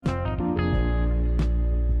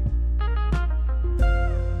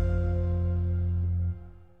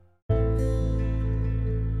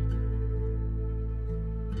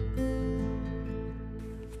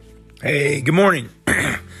Hey, good morning.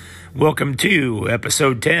 Welcome to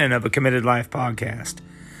episode 10 of a Committed Life podcast.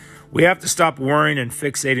 We have to stop worrying and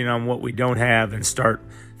fixating on what we don't have and start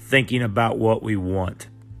thinking about what we want.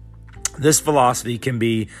 This philosophy can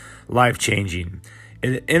be life-changing.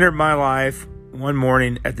 It entered my life one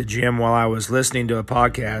morning at the gym while I was listening to a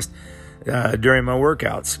podcast during my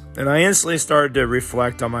workouts. And I instantly started to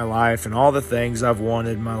reflect on my life and all the things I've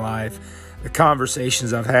wanted in my life, the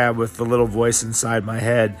conversations I've had with the little voice inside my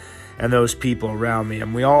head and those people around me.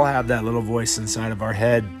 And we all have that little voice inside of our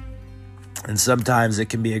head. And sometimes it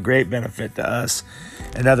can be a great benefit to us.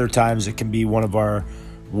 And other times it can be one of our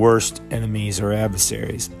worst enemies or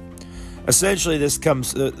adversaries. Essentially, this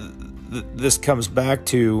comes back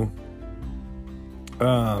to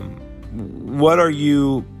what are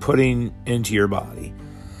you putting into your body?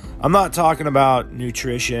 I'm not talking about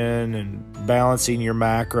nutrition and balancing your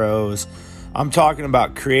macros. I'm talking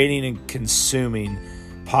about creating and consuming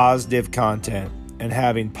positive content and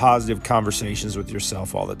having positive conversations with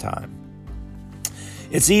yourself all the time.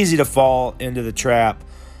 It's easy to fall into the trap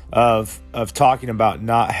of talking about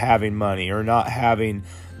not having money or not having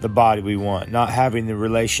the body we want, not having the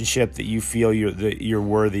relationship that you feel you're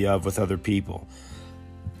worthy of with other people,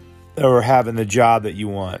 or having the job that you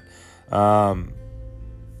want.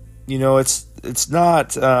 It's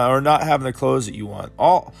not or not having the clothes that you want.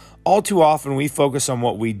 All too often we focus on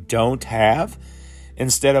what we don't have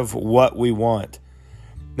instead of what we want.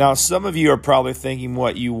 Now, some of you are probably thinking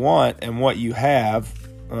what you want and what you have,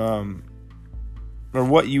 or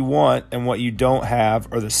what you want and what you don't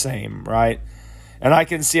have are the same, right? And I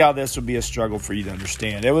can see how this would be a struggle for you to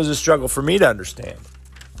understand. It was a struggle for me to understand.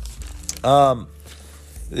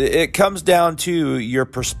 It comes down to your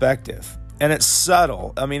perspective, and it's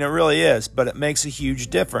subtle. I mean, it really is, but it makes a huge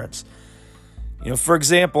difference. For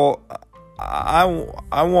example, I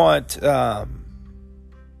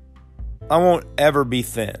won't ever be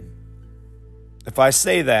thin. If I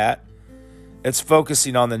say that, it's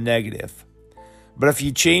focusing on the negative. But if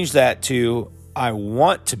you change that to I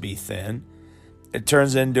want to be thin, it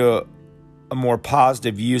turns into a more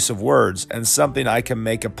positive use of words and something I can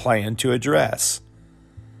make a plan to address.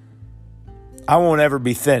 I won't ever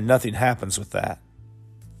be thin. Nothing happens with that.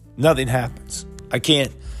 Nothing happens. I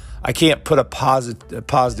can't put a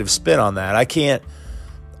positive spin on that. I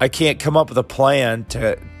can't come up with a plan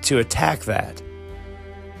to attack that.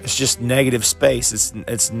 It's just negative space.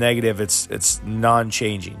 It's negative. It's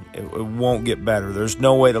non-changing. It won't get better. There's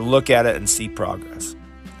no way to look at it and see progress.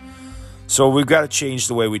 So we've got to change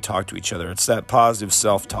the way we talk to each other. It's that positive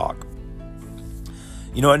self-talk.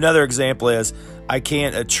 Another example is I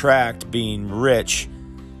can't attract being rich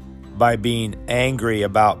by being angry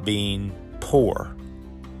about being poor.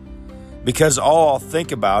 Because all I'll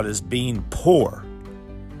think about is being poor,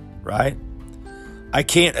 right? I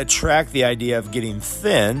can't attract the idea of getting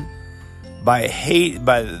thin by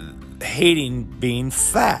hating being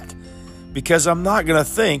fat, because I'm not going to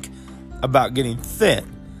think about getting thin.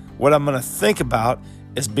 What I'm going to think about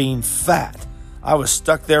is being fat. I was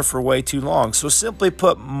stuck there for way too long. So simply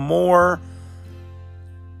put more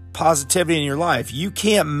positivity in your life. You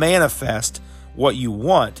can't manifest what you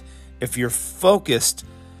want if you're focused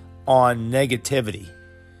on negativity.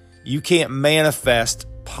 You can't manifest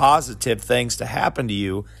positive things to happen to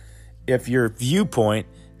you if your viewpoint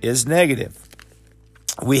is negative.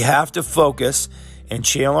 We have to focus and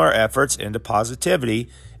channel our efforts into positivity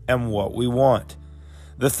and what we want.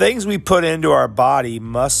 The things we put into our body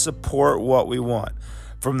must support what we want.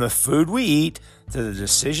 From the food we eat to the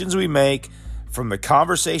decisions we make, from the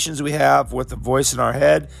conversations we have with the voice in our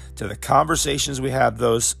head to the conversations we have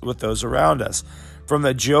with those around us. From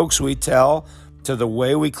the jokes we tell to the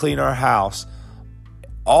way we clean our house.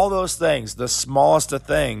 All those things, the smallest of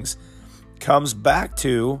things, comes back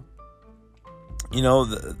to,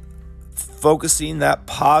 focusing that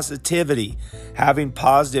positivity, having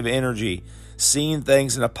positive energy, seeing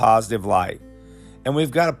things in a positive light. And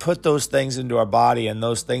we've got to put those things into our body, and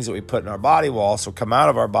those things that we put in our body will also come out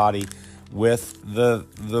of our body with the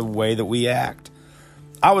way that we act.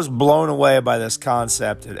 I was blown away by this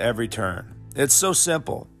concept at every turn. It's so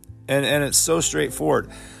simple, and it's so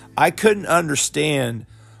straightforward. I couldn't understand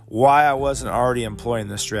why I wasn't already employing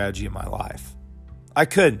this strategy in my life. I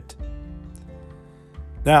couldn't.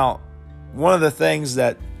 Now, one of the things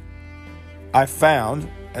that I found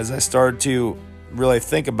as I started to really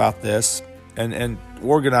think about this and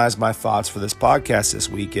organize my thoughts for this podcast this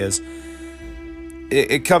week is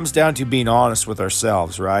it comes down to being honest with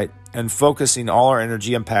ourselves, right? And focusing all our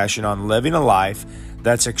energy and passion on living a life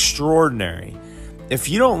that's extraordinary if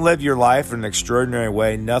you don't live your life in an extraordinary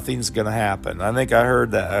way, nothing's going to happen. I think I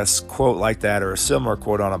heard that a quote like that, or a similar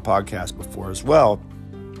quote, on a podcast before as well.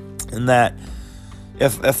 And that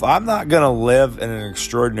if I'm not going to live in an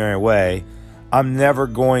extraordinary way, I'm never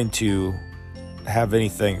going to have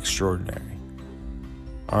anything extraordinary.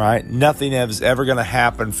 All right, nothing is ever going to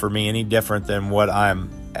happen for me any different than what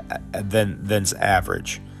than's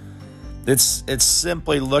average. It's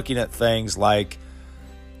simply looking at things like,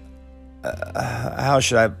 how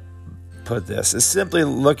should I put this? It's simply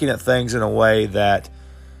looking at things in a way that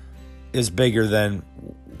is bigger than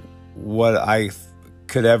what I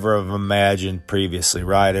could ever have imagined previously,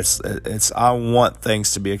 right? It's I want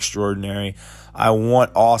things to be extraordinary. I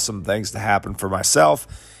want awesome things to happen for myself.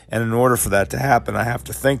 And in order for that to happen, I have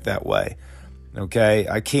to think that way. Okay?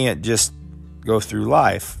 I can't just go through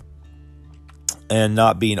life and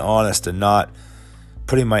not being honest and not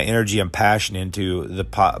putting my energy and passion into the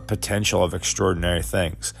potential of extraordinary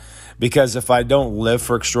things. Because if I don't live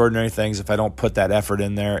for extraordinary things, if I don't put that effort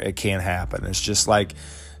in there, it can't happen. It's just like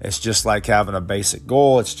having a basic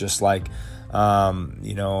goal. It's just like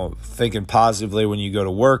thinking positively when you go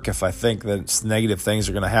to work. If I think that negative things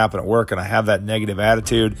are going to happen at work and I have that negative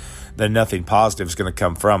attitude, then nothing positive is going to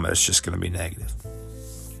come from it. It's just going to be negative.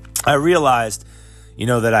 I realized,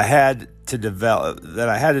 that I had to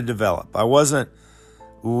develop. I wasn't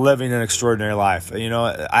living an extraordinary life.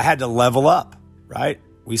 I had to level up, right?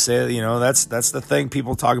 We say, that's the thing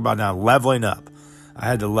people talk about now, leveling up. I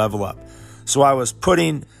had to level up. So I was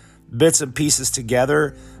putting bits and pieces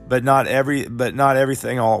together, but not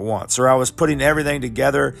everything all at once. Or I was putting everything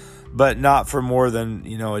together, but not for more than,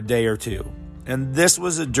 a day or two. And this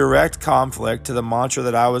was a direct conflict to the mantra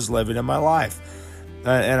that I was living in my life.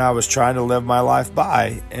 And I was trying to live my life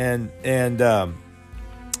by. I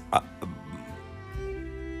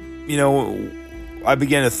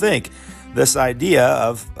began to think this idea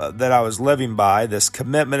of that I was living by, this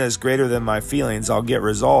commitment is greater than my feelings. I'll get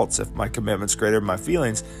results if my commitment's greater than my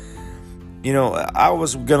feelings. I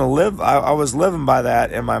was living by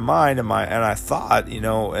that in my mind and I thought,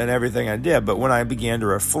 and everything I did. But when I began to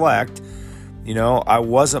reflect, I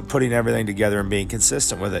wasn't putting everything together and being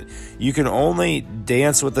consistent with it. You can only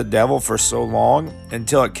dance with the devil for so long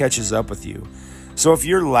until it catches up with you. So if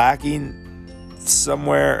you're lacking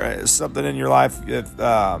somewhere, something in your life,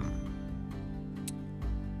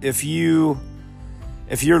 if you're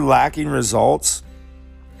lacking results,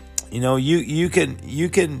 you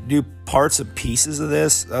can do parts and pieces of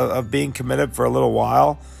this, of being committed for a little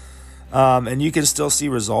while, and you can still see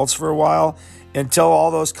results for a while until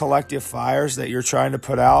all those collective fires that you're trying to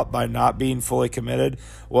put out by not being fully committed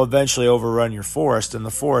will eventually overrun your forest, and the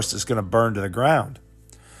forest is going to burn to the ground.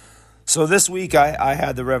 So this week I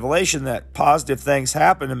had the revelation that positive things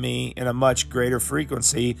happen to me in a much greater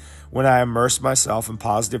frequency when I immerse myself in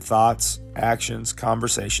positive thoughts, actions,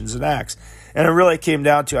 conversations, and acts. And it really came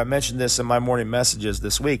down to, I mentioned this in my morning messages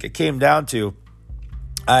this week, it came down to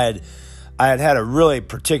I had a really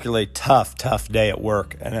particularly tough day at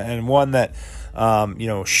work, and one that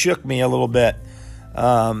shook me a little bit.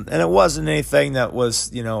 And it wasn't anything that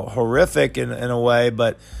was, horrific in a way,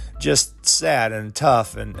 but just sad and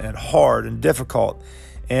tough and hard and difficult.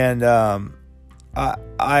 And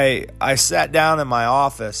I sat down in my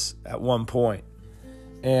office at one point,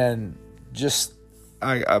 and just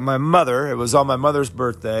my mother, it was on my mother's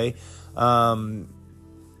birthday, and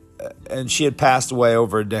she had passed away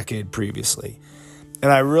over a decade previously.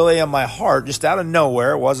 And I really, in my heart, just out of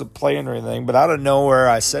nowhere, it wasn't planned or anything, but out of nowhere,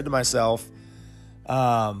 I said to myself,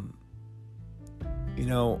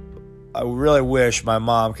 I really wish my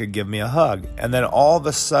mom could give me a hug. And then all of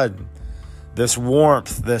a sudden, this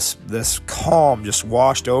warmth, this calm just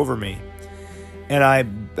washed over me. And I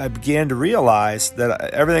began to realize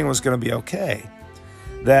that everything was going to be okay.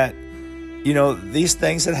 That, these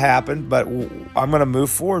things had happened, but I'm going to move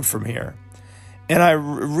forward from here. And I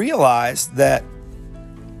realized that,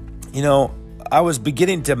 I was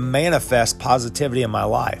beginning to manifest positivity in my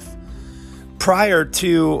life. Prior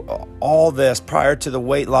to all this, prior to the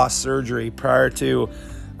weight loss surgery, prior to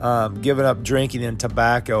giving up drinking and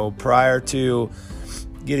tobacco, prior to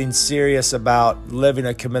getting serious about living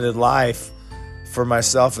a committed life for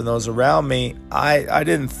myself and those around me, I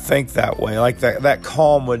didn't think that way. Like that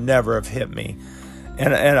calm would never have hit me.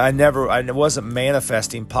 And I wasn't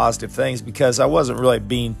manifesting positive things because I wasn't really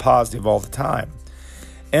being positive all the time.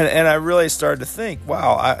 And I really started to think,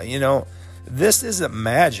 wow, this isn't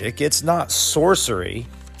magic. It's not sorcery,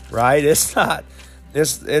 right? It's not.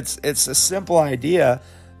 It's a simple idea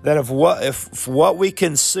that if what we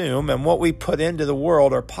consume and what we put into the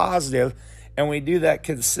world are positive, and we do that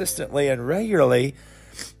consistently and regularly,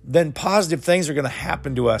 then positive things are going to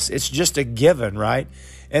happen to us. It's just a given, right?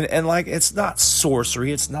 And like, it's not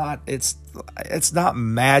sorcery. It's not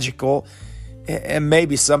magical. And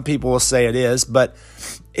maybe some people will say it is, but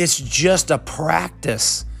it's just a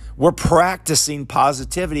practice. We're practicing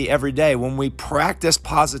positivity every day. When we practice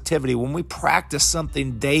positivity, when we practice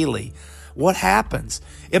something daily, what happens?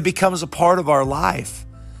 It becomes a part of our life.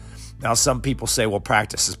 Now, some people say, well,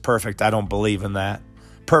 practice is perfect. I don't believe in that.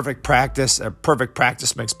 Perfect practice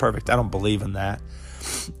makes perfect. I don't believe in that.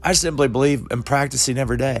 I simply believe in practicing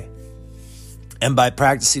every day. And by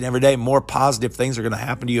practicing every day, more positive things are going to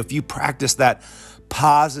happen to you. If you practice that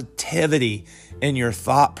positivity in your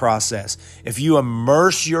thought process, if you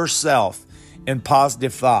immerse yourself in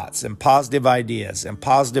positive thoughts and positive ideas and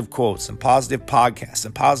positive quotes and positive podcasts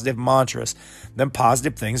and positive mantras, then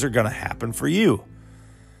positive things are going to happen for you.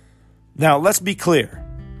 Now, let's be clear.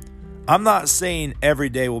 I'm not saying every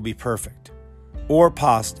day will be perfect or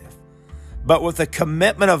positive, but with a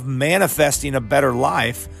commitment of manifesting a better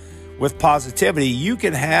life with positivity, you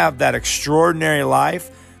can have that extraordinary life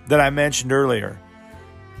that I mentioned earlier.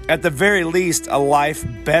 At the very least, a life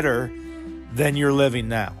better than you're living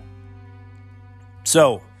now.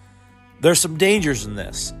 So, there's some dangers in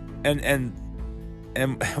this, and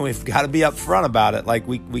we've got to be upfront about it. Like,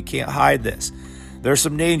 we can't hide this. There's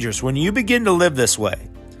some dangers. When you begin to live this way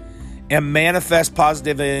and manifest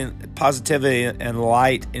positivity and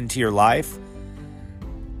light into your life,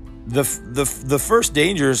 the first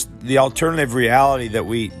danger is the alternative reality that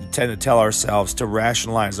we tend to tell ourselves to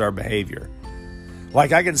rationalize our behavior.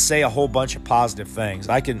 Like, I can say a whole bunch of positive things.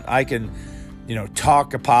 I can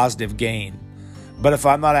talk a positive game. But if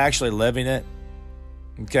I'm not actually living it,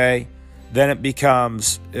 okay, then it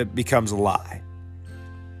becomes a lie.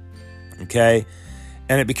 Okay?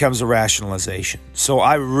 And it becomes a rationalization. So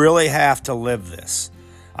I really have to live this.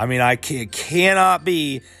 I mean, it cannot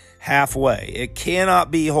be halfway. It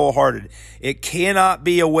cannot be wholehearted. It cannot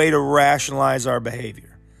be a way to rationalize our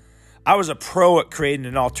behavior. I was a pro at creating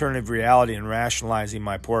an alternative reality and rationalizing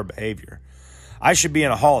my poor behavior. I should be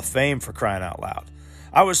in a Hall of Fame, for crying out loud.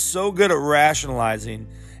 I was so good at rationalizing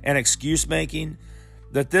and excuse making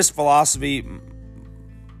that this philosophy,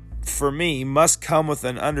 for me, must come with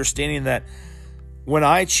an understanding that when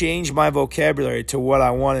I change my vocabulary to what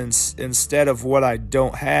I want instead of what I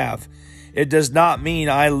don't have, it does not mean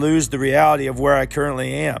I lose the reality of where I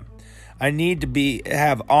currently am. I need to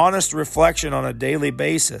have honest reflection on a daily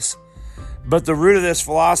basis. But the root of this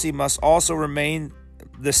philosophy must also remain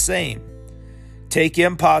the same. Take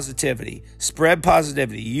in positivity, spread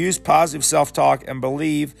positivity, use positive self-talk, and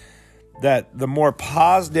believe that the more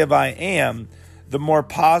positive I am, the more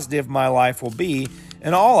positive my life will be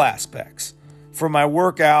in all aspects. From my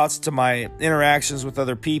workouts to my interactions with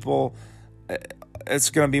other people, it's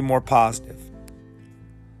going to be more positive.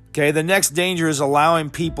 Okay, the next danger is allowing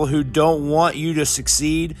people who don't want you to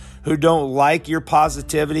succeed, who don't like your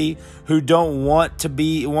positivity, who don't want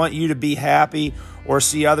you to be happy or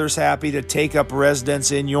see others happy, to take up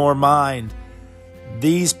residence in your mind.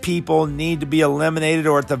 These people need to be eliminated,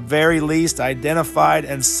 or at the very least identified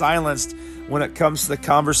and silenced when it comes to the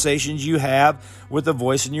conversations you have with the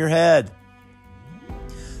voice in your head.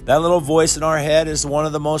 That little voice in our head is one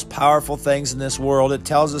of the most powerful things in this world. It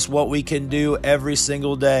tells us what we can do every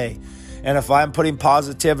single day. And if I'm putting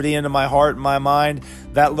positivity into my heart and my mind,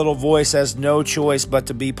 that little voice has no choice but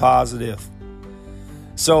to be positive.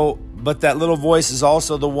 But that little voice is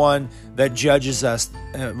also the one that judges us,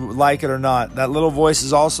 like it or not. That little voice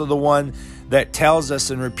is also the one that tells us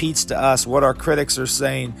and repeats to us what our critics are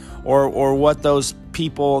saying, or what those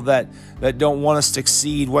people that don't want us to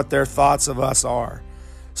succeed, what their thoughts of us are.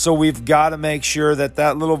 So we've got to make sure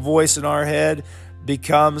that little voice in our head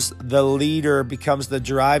becomes the leader, becomes the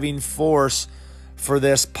driving force for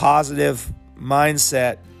this positive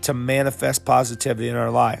mindset to manifest positivity in our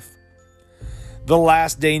life. The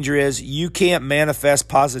last danger is you can't manifest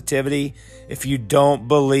positivity if you don't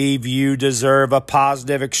believe you deserve a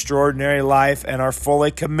positive, extraordinary life and are fully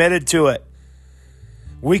committed to it.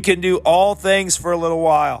 We can do all things for a little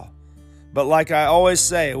while. But like I always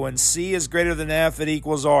say, when C is greater than F, it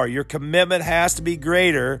equals R. Your commitment has to be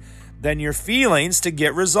greater than your feelings to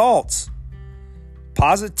get results.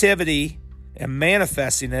 Positivity and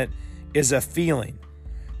manifesting it is a feeling.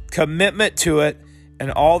 Commitment to it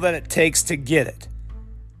and all that it takes to get it.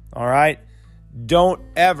 All right? Don't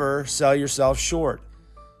ever sell yourself short.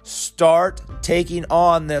 Start taking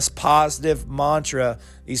on this positive mantra,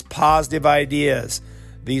 these positive ideas,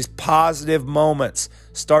 these positive moments.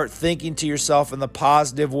 Start thinking to yourself in the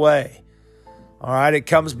positive way. All right, it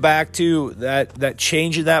comes back to that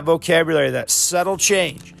change in that vocabulary, that subtle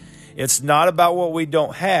change. It's not about what we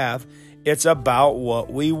don't have. It's about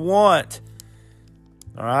what we want.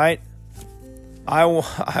 All right? I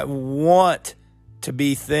want to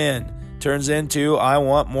be thin. Turns into I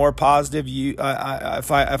want more positive.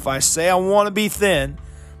 If I say I want to be thin,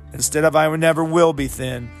 instead of I never will be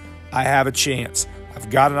thin, I have a chance. I've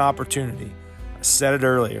got an opportunity. I said it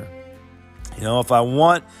earlier. If I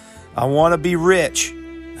want to be rich,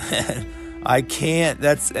 I can't.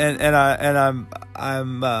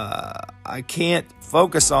 I can't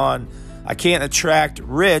focus on. I can't attract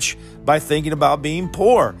rich by thinking about being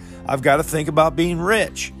poor. I've got to think about being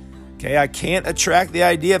rich. Okay, I can't attract the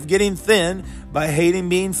idea of getting thin by hating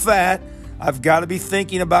being fat. I've got to be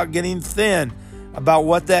thinking about getting thin, about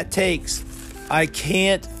what that takes. I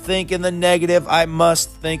can't think in the negative. I must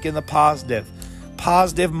think in the positive.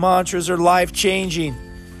 Positive mantras are life-changing,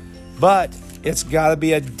 but it's got to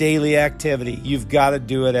be a daily activity. You've got to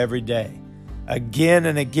do it every day. Again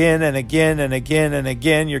and again and again and again and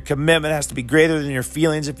again. Your commitment has to be greater than your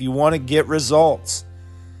feelings if you want to get results.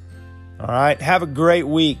 All right, have a great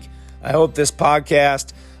week. I hope this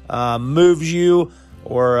podcast moves you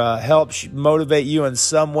or helps motivate you in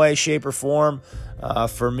some way, shape, or form.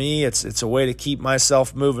 For me, it's a way to keep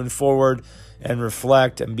myself moving forward and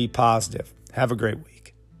reflect and be positive. Have a great week.